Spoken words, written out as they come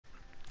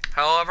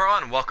Hello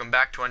everyone, welcome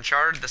back to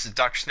Uncharted. This is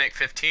Dr. Snake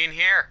 15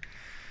 here.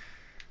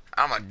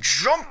 I'ma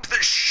jump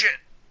this shit!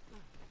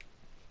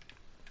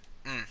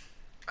 Hmm,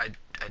 I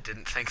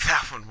didn't think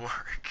that would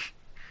work.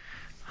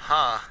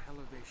 Huh. What the hell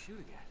are they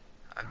shooting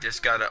at? I've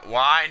just gotta... Well,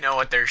 I know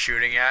what they're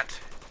shooting at.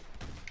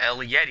 El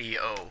Yeti,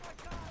 oh.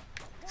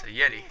 It's a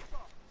Yeti.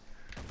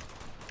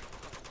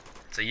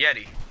 It's a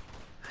Yeti.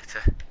 It's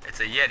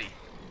a Yeti.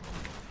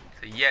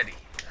 It's a Yeti.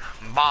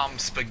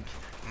 Mom's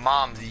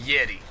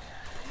Yeti.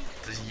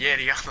 There's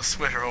Yeti on the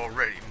sweater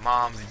already.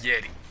 Mom's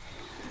Yeti.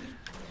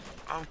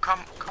 Oh,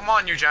 come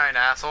on, you giant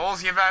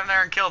assholes. Get out in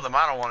there and kill them.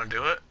 I don't want to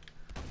do it.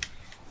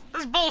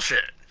 This is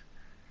bullshit.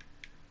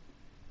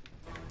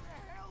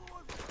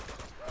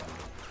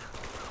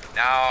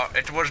 Now,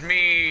 it was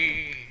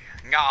me.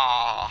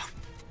 Nah.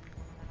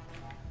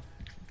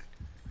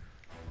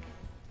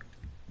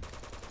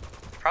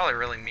 Probably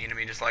really mean to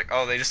me, just like,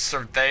 oh, they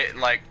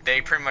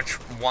pretty much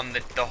won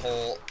the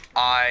whole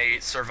I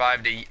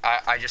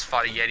just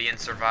fought a Yeti and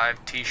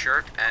survived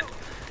t-shirt, and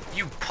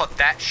you put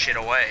that shit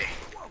away.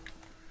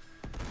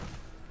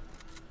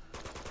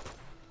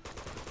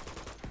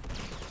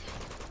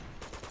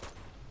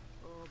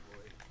 Oh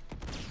boy.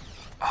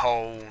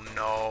 Oh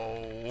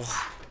no.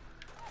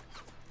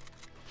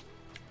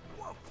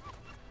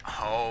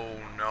 Oh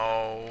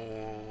no.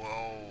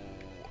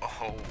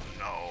 Oh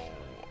no.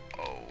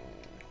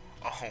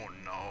 Oh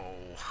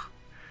no.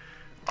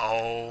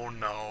 Oh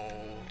no.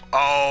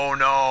 Oh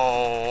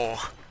no.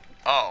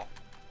 Oh.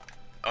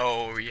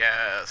 Oh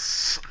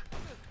yes.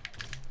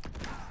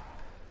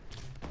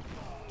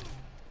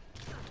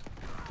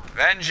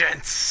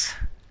 Vengeance.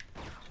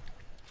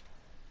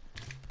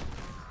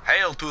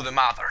 Hail to the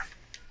mother.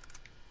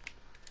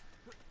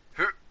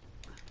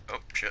 Oh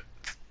shit.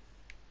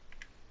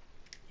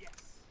 Yes.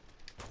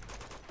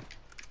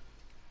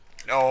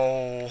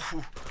 No.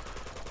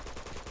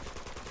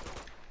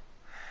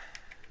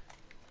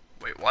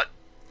 Wait, what?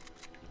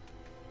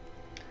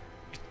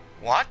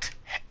 What?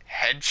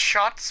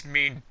 Headshots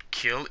mean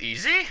kill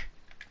easy?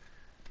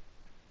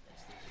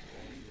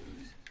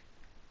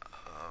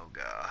 Oh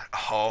god.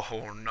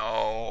 Oh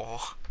no.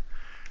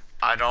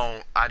 I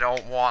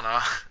don't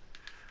wanna.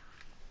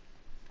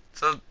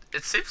 So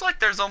it seems like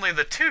there's only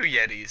the two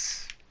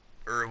Yetis.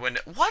 Or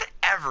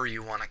whatever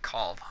you wanna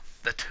call them.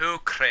 The two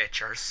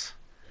creatures.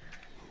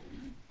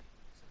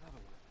 It's another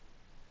one.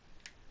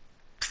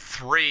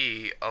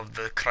 Three of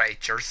the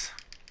creatures.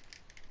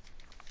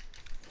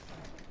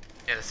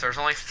 Yes, there's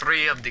only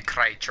three of the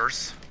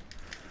creatures.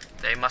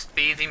 They must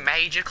be the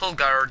magical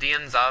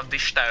guardians of the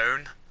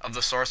stone, of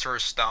the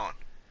sorcerer's stone,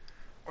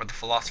 or the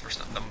philosopher's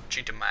stone, the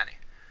Chintamani.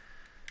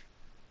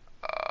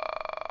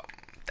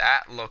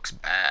 That looks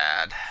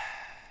bad.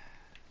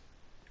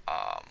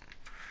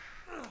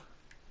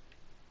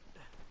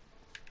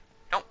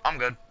 Nope, I'm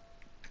good.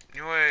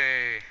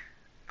 Anyway,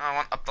 no, I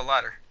want up the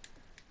ladder.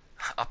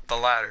 Up the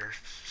ladder,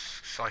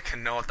 so I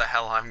can know what the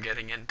hell I'm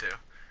getting into.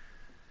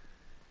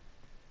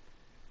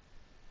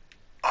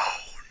 Oh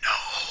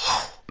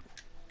no!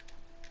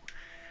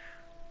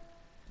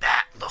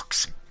 That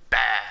looks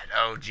bad.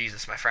 Oh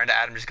Jesus, my friend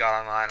Adam just got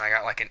online. I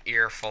got like an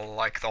earful,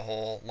 like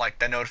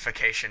the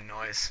notification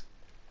noise.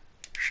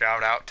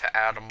 Shout out to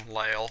Adam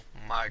Lale,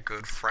 my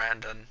good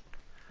friend and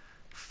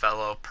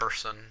fellow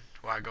person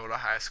who I go to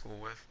high school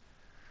with.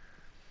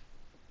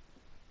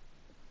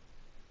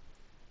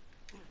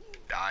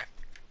 Die.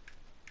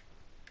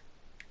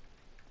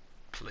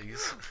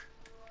 Please.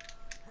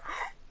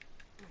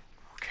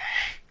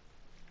 Okay.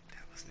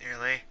 That was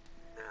nearly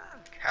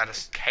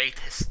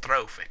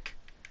catastrophic.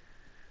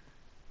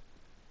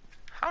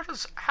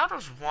 How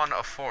does one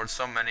afford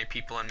so many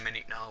people in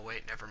mini? No,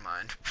 wait, never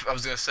mind. I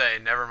was gonna say,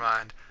 never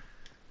mind.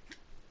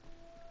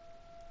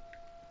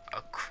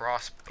 A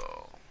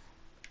crossbow.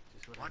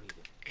 Just what I What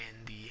needed.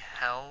 in the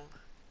hell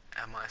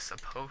am I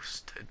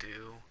supposed to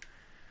do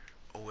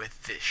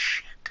with this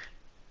shit?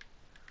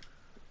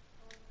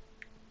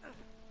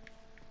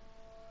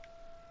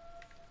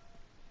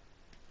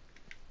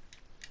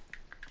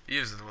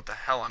 Use what the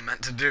hell I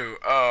meant to do.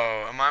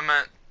 Oh, am I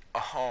meant?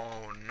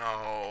 Oh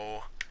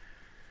no.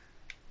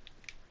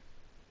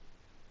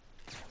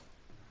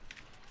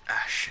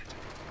 Ah shit.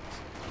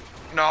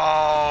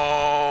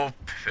 No,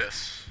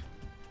 piss.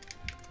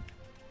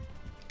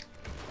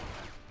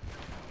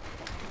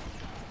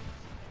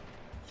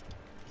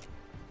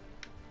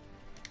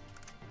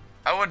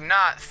 I would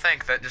not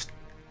think that just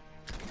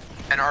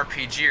an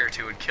RPG or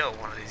two would kill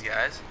one of these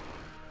guys.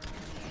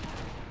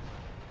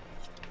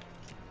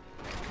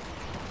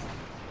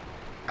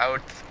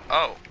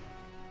 Oh.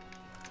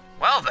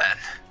 Well then.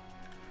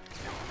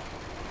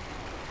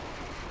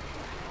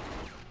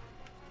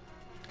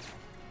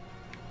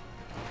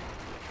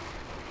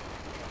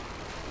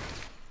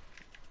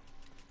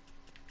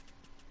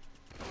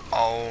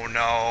 Oh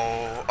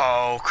no.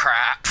 Oh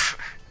crap.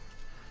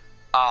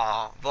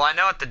 Oh, well I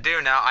know what to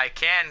do now. I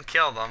can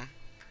kill them.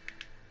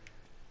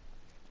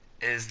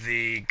 Is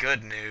the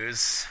good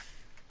news.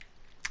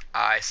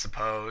 I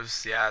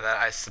suppose. Yeah,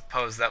 I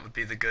suppose that would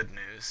be the good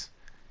news.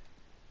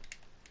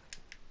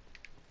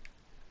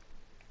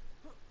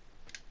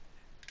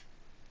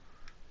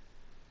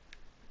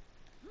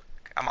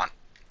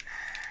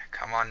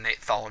 on,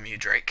 Nate Tholomew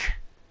Drake.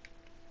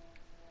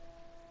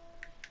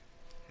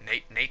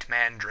 Nate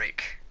Man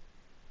Drake.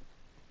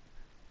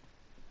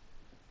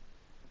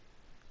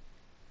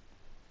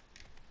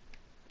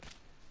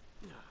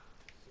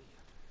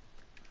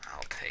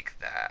 I'll take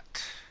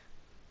that.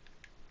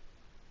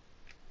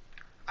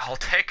 I'll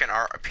take an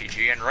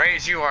RPG and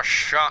raise you a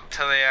shot to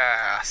the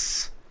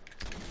ass.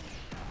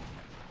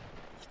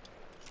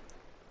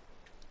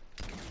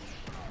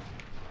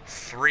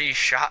 Three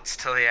shots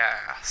to the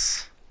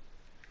ass.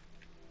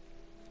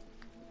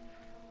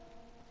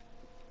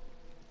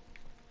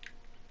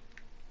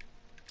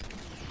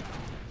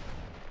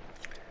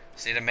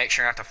 Just need to make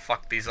sure not to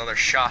fuck these other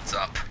shots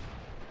up.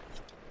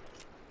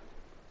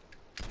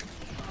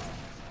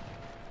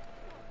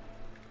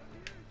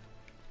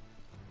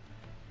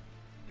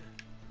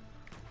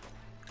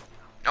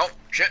 Nope,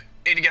 shit.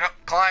 Need to get up,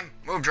 climb,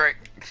 move, Drake.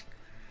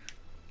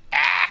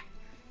 Ah!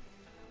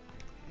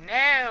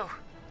 No!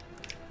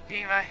 Give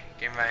me my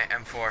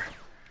M4.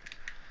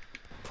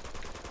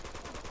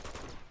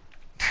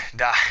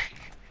 Die.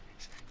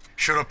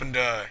 Shut up and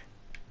die.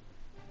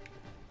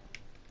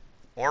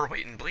 Or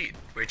wait and bleed,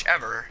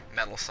 whichever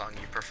metal song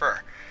you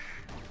prefer.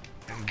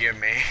 And give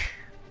me.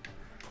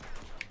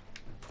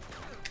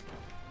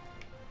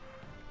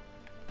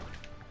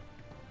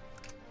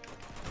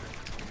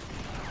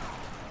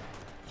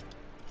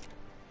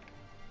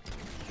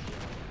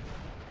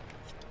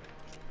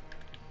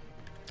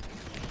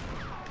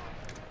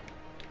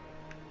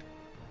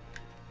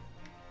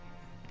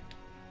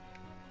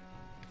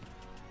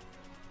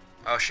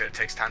 Oh shit, it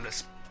takes time to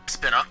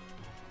spin up.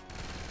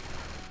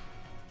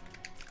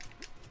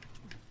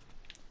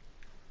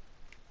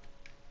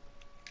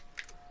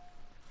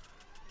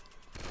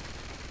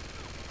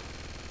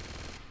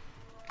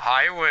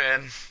 I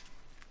win.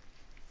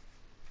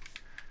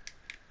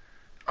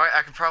 Alright,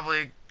 I can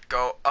probably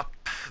go up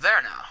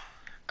there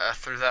now.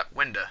 Through that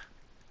window.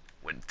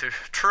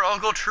 I'll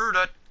go through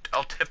that.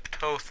 I'll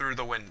tiptoe through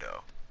the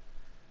window.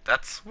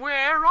 That's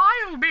where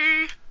I'll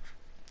be.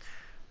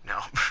 No.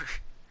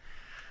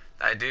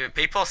 I do.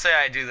 People say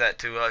I do that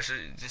too.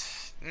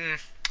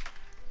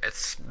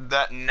 It's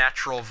that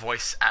natural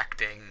voice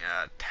acting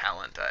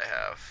talent I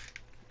have.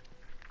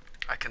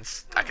 I can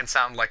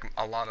sound like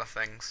a lot of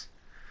things.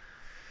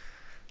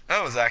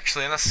 That was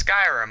actually in a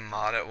Skyrim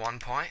mod at one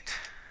point.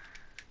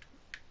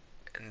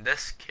 And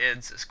this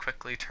kid's is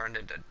quickly turned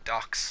into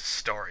Doc's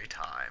story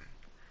time.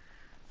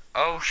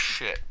 Oh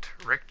shit,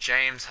 Rick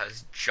James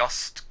has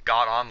just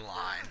got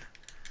online.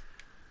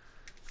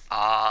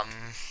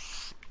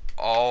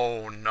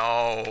 Oh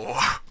no.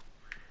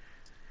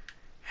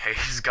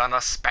 He's gonna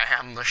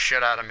spam the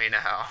shit out of me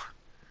now.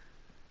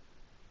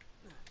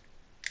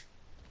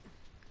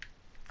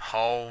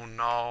 Oh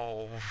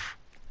no.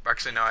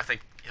 Actually, no, I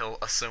think he'll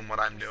assume what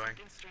I'm doing.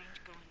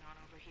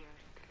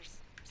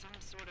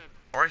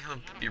 Or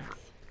he'll be...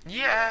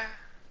 Yeah.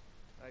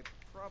 I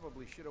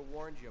probably should have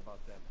warned you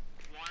about them.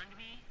 Warned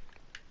me?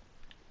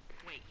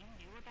 Wait, you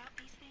knew about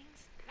these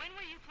things? When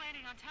were you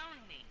planning on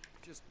telling me?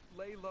 Just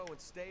lay low and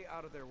stay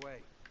out of their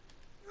way.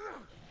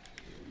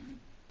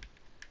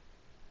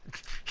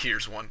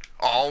 Here's one.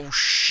 Oh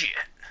shit.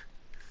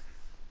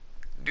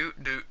 Do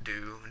do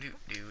do do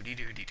do do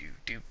do do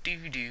do do do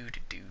do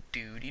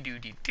do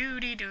do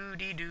do do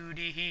do do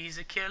do. He's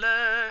a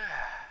killer.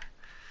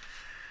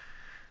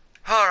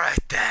 All right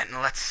then,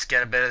 let's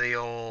get a bit of the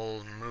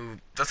old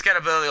move. Let's get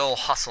a bit of the old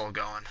hustle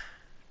going.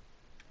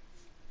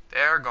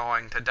 They're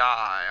going to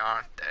die,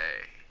 aren't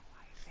they?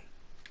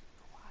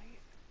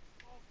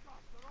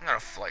 I'm gonna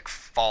like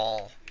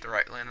fall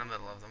directly in the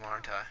middle of them,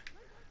 aren't I?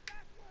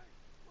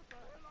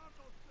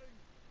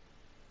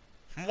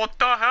 What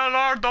the hell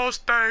are those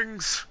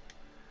things?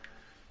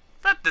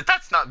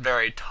 That's not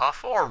very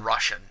tough or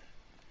Russian.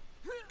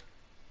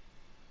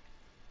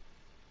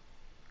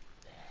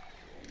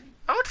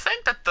 I would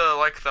think that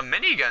the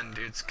minigun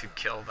dudes could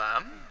kill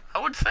them. I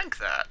would think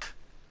that.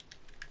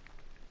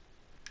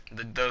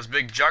 Those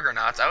big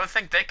juggernauts, I would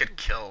think they could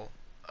kill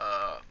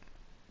a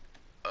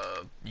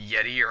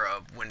Yeti or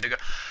a Wendigo.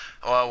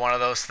 Well, one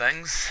of those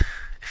things.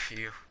 If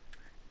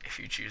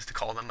you choose to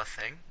call them a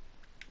thing.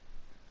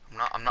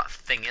 I'm not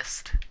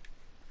thingist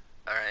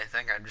or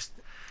anything.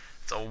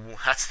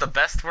 That's the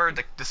best word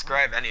to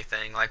describe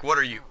anything. Like, what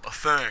are you? A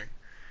thing.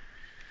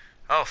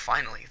 Oh,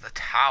 finally, the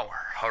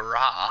tower.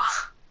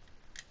 Hurrah.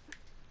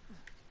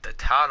 The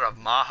Tower of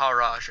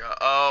Maharaja.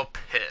 Oh,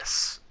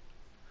 piss.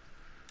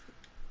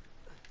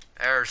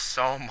 There's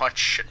so much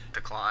shit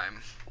to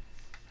climb.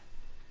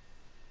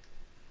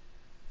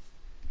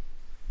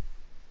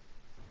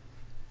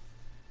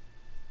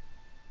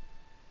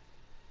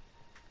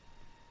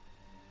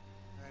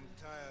 I'm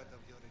tired of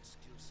your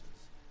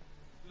excuses.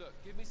 Look,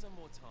 give me some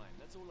more time.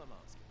 That's all I'm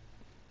asking.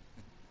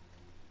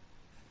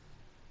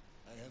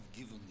 I have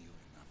given you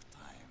enough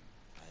time.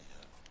 I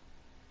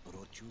have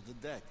brought you the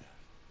dagger.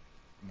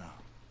 Now,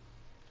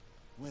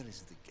 where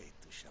is the gate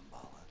to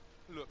Shambhala?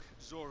 Look,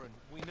 Zoran,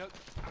 we know...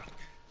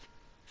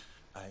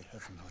 I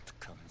have not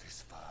come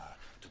this far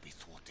to be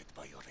thwarted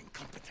by your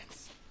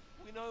incompetence.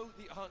 We We know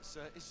the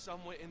answer is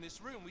somewhere in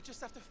this room. We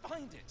just have to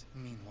find it.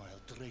 Meanwhile,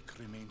 Drake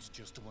remains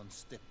just one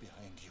step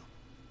behind you.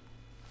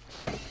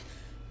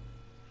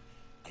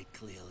 I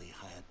clearly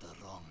hired the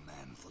wrong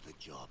man for the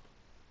job.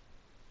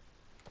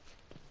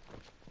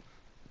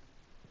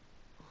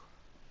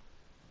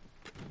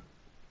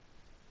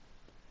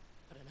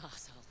 What an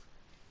asshole.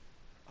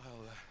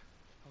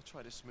 I'll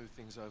try to smooth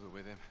things over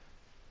with him.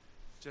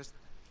 Just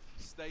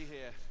stay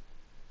here.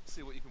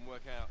 See what you can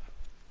work out.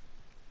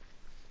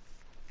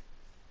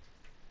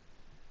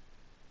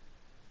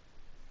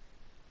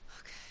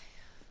 Okay.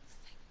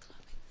 Think,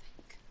 Chloe,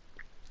 think.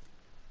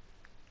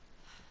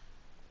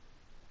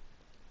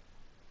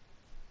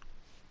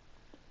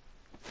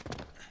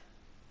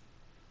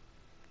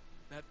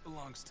 That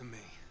belongs to me.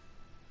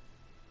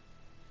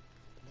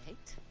 Nate?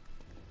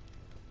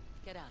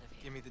 Get out of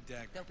here. Give me the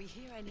dagger. They'll be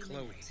here any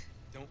Chloe, minute.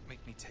 don't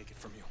make me take it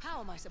from you. How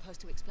am I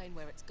supposed to explain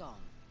where it's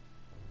gone?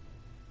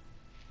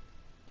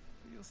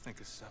 You'll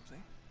think of something.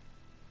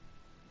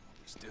 You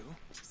always do.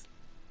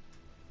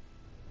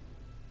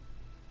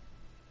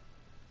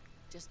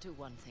 Just do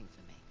one thing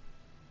for me.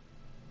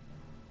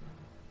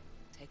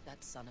 Take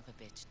that son of a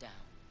bitch down.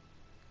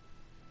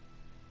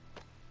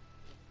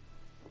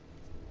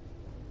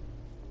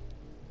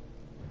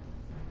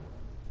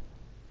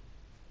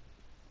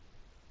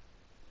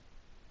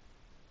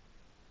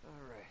 All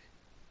right.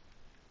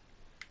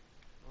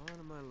 What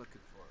am I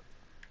looking for?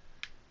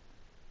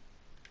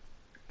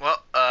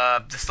 Well,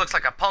 this looks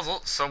like a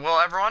puzzle, so well,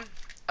 everyone,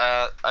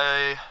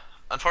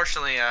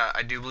 unfortunately,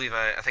 I do believe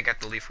I think I have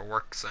to leave for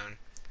work soon.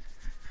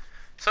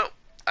 So,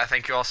 I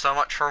thank you all so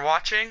much for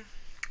watching.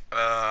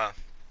 I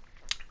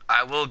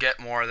will get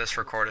more of this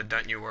recorded,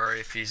 don't you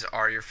worry, if these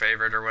are your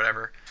favorite or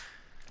whatever.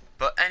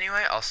 But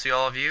anyway, I'll see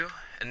all of you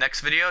in the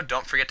next video.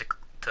 Don't forget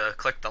to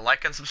click the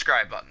like and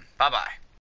subscribe button. Bye-bye.